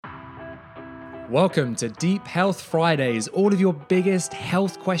Welcome to Deep Health Fridays, all of your biggest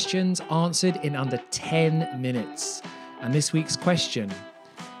health questions answered in under 10 minutes. And this week's question,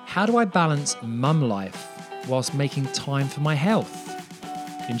 how do I balance mum life whilst making time for my health?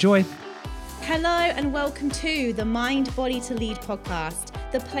 Enjoy. Hello and welcome to the Mind Body to Lead podcast,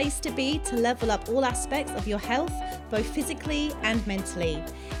 the place to be to level up all aspects of your health, both physically and mentally.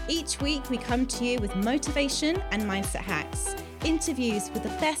 Each week we come to you with motivation and mindset hacks, interviews with the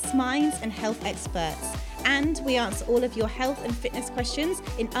best minds and health experts, and we answer all of your health and fitness questions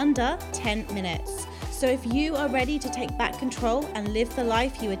in under 10 minutes. So if you are ready to take back control and live the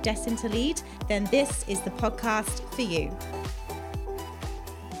life you are destined to lead, then this is the podcast for you.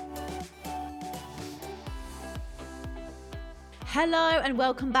 Hello and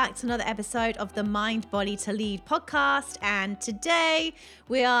welcome back to another episode of the Mind Body to Lead podcast. And today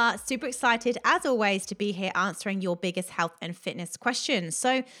we are super excited, as always, to be here answering your biggest health and fitness questions.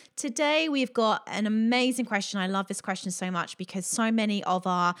 So today we've got an amazing question. I love this question so much because so many of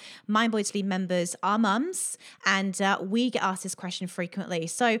our Mind Body to Lead members are mums, and we get asked this question frequently.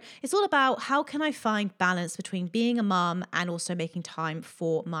 So it's all about how can I find balance between being a mum and also making time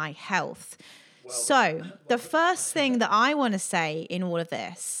for my health. So the first thing that I want to say in all of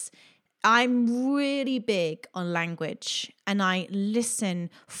this, I'm really big on language and I listen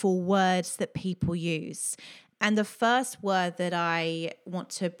for words that people use. And the first word that I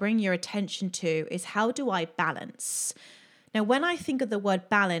want to bring your attention to is how do I balance? Now, when I think of the word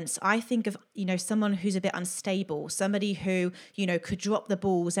balance, I think of, someone who's a bit unstable, somebody who, could drop the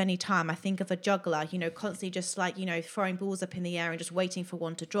balls anytime. I think of a juggler, constantly just throwing balls up in the air and just waiting for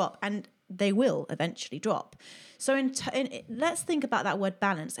one to drop. And they will eventually drop. So let's think about that word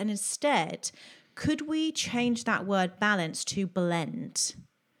balance. And instead, could we change that word balance to blend?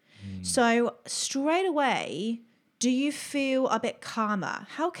 So straight away, do you feel a bit calmer?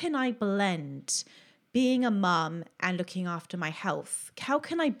 How can I blend being a mum and looking after my health? How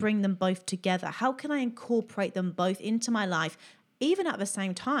can I bring them both together? How can I incorporate them both into my life, even at the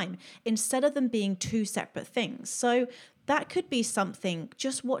same time, instead of them being two separate things? So that could be something,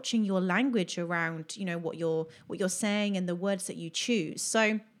 just watching your language around, what you're saying and the words that you choose.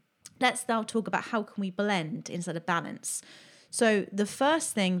 So let's now talk about how can we blend instead of balance. So the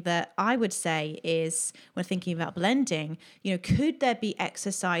first thing that I would say is when thinking about blending, could there be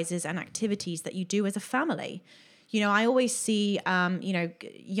exercises and activities that you do as a family? I always see,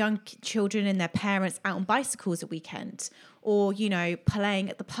 young children and their parents out on bicycles at weekends, or, playing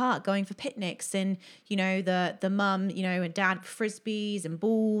at the park, going for picnics, and, the mum, and dad frisbees and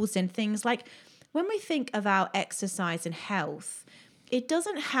balls and things. Like, when we think about exercise and health, it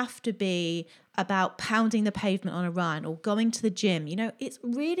doesn't have to be about pounding the pavement on a run or going to the gym. It's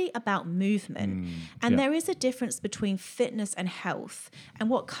really about movement. And there is a difference between fitness and health. And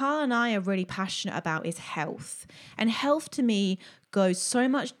what Carl and I are really passionate about is health. And health to me goes so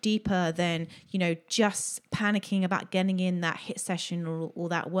much deeper than, just panicking about getting in that HIIT session or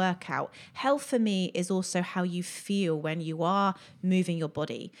that workout. Health for me is also how you feel when you are moving your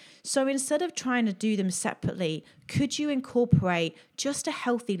body. So instead of trying to do them separately, could you incorporate just a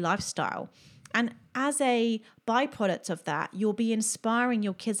healthy lifestyle? And as a byproduct of that, you'll be inspiring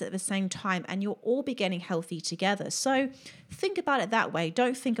your kids at the same time and you'll all be getting healthy together. So think about it that way.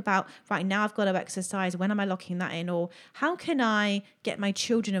 Don't think about, right now I've got to exercise. When am I locking that in? Or how can I get my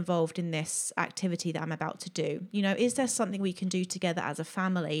children involved in this activity that I'm about to do? Is there something we can do together as a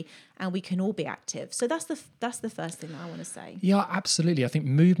family and we can all be active? So that's the first thing that I want to say. Yeah, absolutely. I think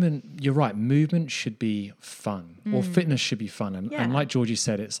movement, you're right. Movement should be fun or fitness should be fun. And like Georgie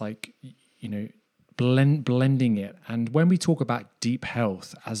said, it's like, blending it. And when we talk about deep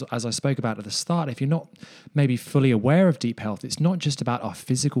health, as I spoke about at the start, if you're not maybe fully aware of deep health, it's not just about our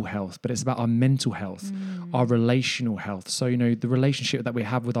physical health, but it's about our mental health, our relational health. So, the relationship that we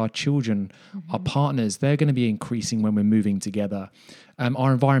have with our children, our partners, they're going to be increasing when we're moving together.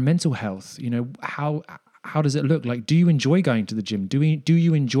 Our environmental health, how does it look? Like, do you enjoy going to the gym? Do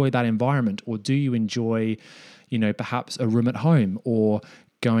you enjoy that environment? Or do you enjoy, perhaps a room at home or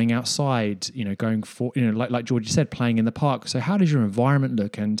going outside, going for, like Georgie said, playing in the park. So how does your environment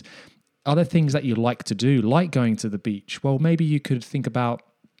look? And other things that you like to do, like going to the beach. Well, maybe you could think about,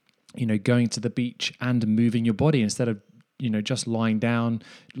 going to the beach and moving your body instead of, just lying down,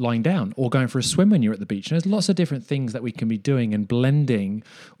 or going for a swim when you're at the beach. And there's lots of different things that we can be doing and blending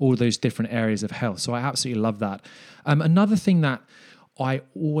all those different areas of health. So I absolutely love that. Another thing that I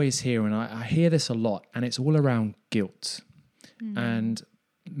always hear, and I hear this a lot, and it's all around guilt. And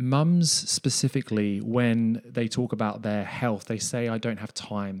mums specifically, when they talk about their health, they say, I don't have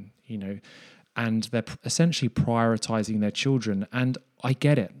time, and they're essentially prioritizing their children. And I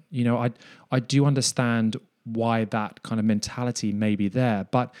get it. I do understand why that kind of mentality may be there,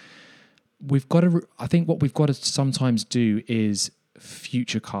 but I think what we've got to sometimes do is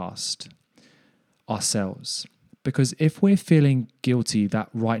future cast ourselves. Because if we're feeling guilty that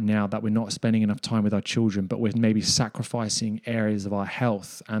right now that we're not spending enough time with our children, but we're maybe sacrificing areas of our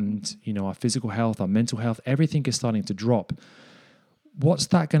health and, our physical health, our mental health, everything is starting to drop. What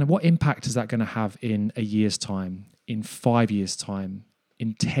impact is that going to have in a year's time, in 5 years' time,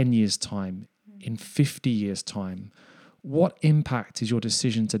 in 10 years' time, in 50 years' time? What impact is your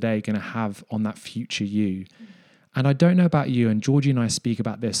decision today going to have on that future you? And I don't know about you, and Georgie and I speak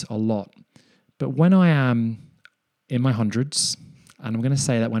about this a lot, but when I am in my hundreds, and I'm going to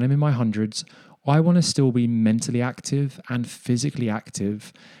say that when I'm in my hundreds, I want to still be mentally active and physically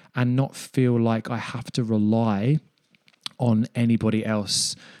active and not feel like I have to rely on anybody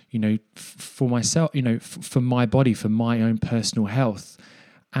else, for myself, for my body, for my own personal health.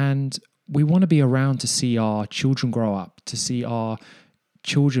 And we want to be around to see our children grow up, to see our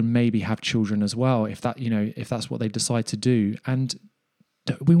children maybe have children as well, if that's what they decide to do. And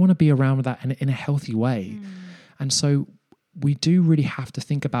we want to be around with that in a healthy way. And so we do really have to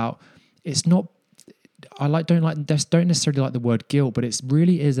think about, it's not, don't necessarily like the word guilt, but it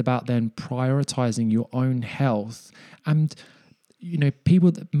really is about then prioritizing your own health. And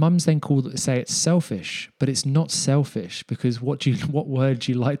mums then say it's selfish, but it's not selfish, because what word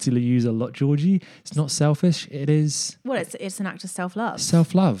do you like to use a lot, Georgie? It's not selfish. It is. Well, it's an act of self-love.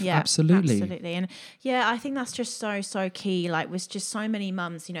 Self-love. Yeah, absolutely. And yeah, I think that's just so key. Like, with just so many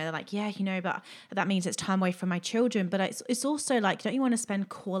mums, they're like, yeah, but that means it's time away from my children. But it's also like, don't you want to spend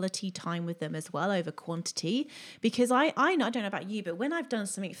quality time with them as well over quantity? Because I don't know about you, but when I've done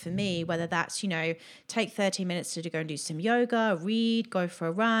something for me, whether that's, take 30 minutes to go and do some yoga, read, go for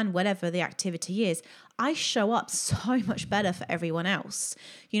a run, whatever the activity is, I show up so much better for everyone else.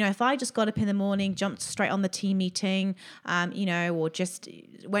 If I just got up in the morning, jumped straight on the team meeting, or just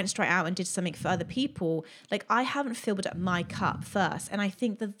went straight out and did something for other people, like, I haven't filled up my cup first. And I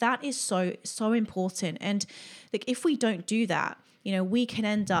think that is so important. And like, if we don't do that, we can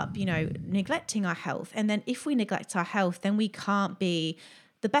end up, neglecting our health. And then if we neglect our health, then we can't be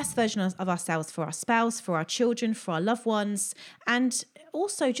the best version of ourselves for our spouse, for our children, for our loved ones, and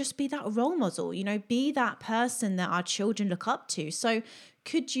also just be that role model, be that person that our children look up to. So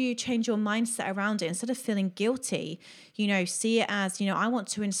could you change your mindset around it? Instead of feeling guilty, see it as, I want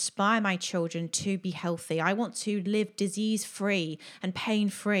to inspire my children to be healthy. I want to live disease-free and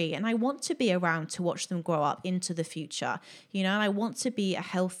pain-free. And I want to be around to watch them grow up into the future. And I want to be a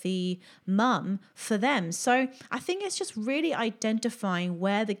healthy mum for them. So I think it's just really identifying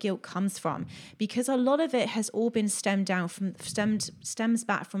where the guilt comes from, because a lot of it has all been stems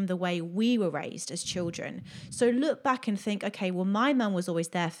back from the way we were raised as children. So look back and think, okay, well, my mum was always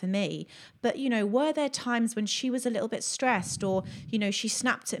there for me, but were there times when she was a little bit stressed, or she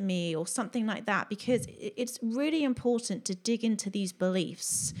snapped at me or something like that? Because it's really important to dig into these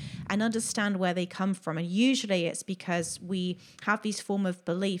beliefs and understand where they come from. And usually it's because we have these form of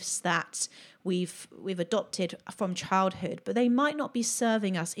beliefs that we've adopted from childhood, but they might not be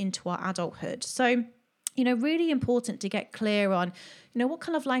serving us into our adulthood. So really important to get clear on, what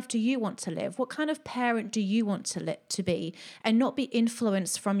kind of life do you want to live? What kind of parent do you want to be? And not be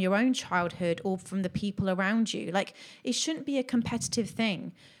influenced from your own childhood or from the people around you. Like, it shouldn't be a competitive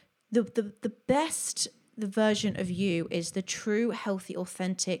thing. The best version of you is the true, healthy,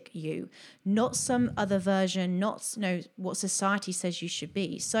 authentic you, not some other version, not what society says you should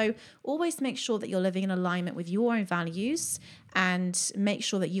be. So always make sure that you're living in alignment with your own values, and make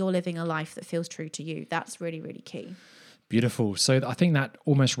sure that you're living a life that feels true to you. That's really, really key. Beautiful. So I think that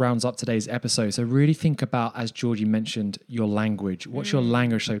almost rounds up today's episode. So really think about, as Georgie mentioned, your language. What's your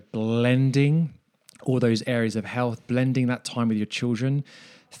language? So blending all those areas of health, blending that time with your children,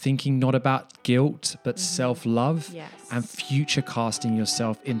 thinking not about guilt, but self-love, and future casting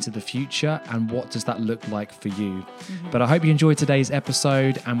yourself into the future. And what does that look like for you? But I hope you enjoyed today's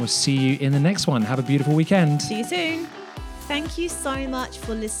episode, and we'll see you in the next one. Have a beautiful weekend. See you soon. Thank you so much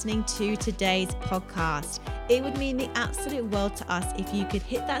for listening to today's podcast. It would mean the absolute world to us if you could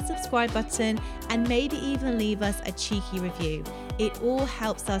hit that subscribe button and maybe even leave us a cheeky review. It all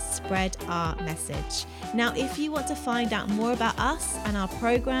helps us spread our message. Now, if you want to find out more about us and our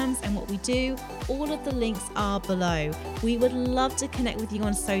programs and what we do, all of the links are below. We would love to connect with you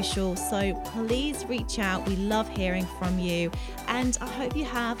on social, so please reach out. We love hearing from you. And I hope you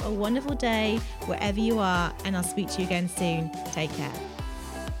have a wonderful day wherever you are, and I'll speak to you again soon. Take care.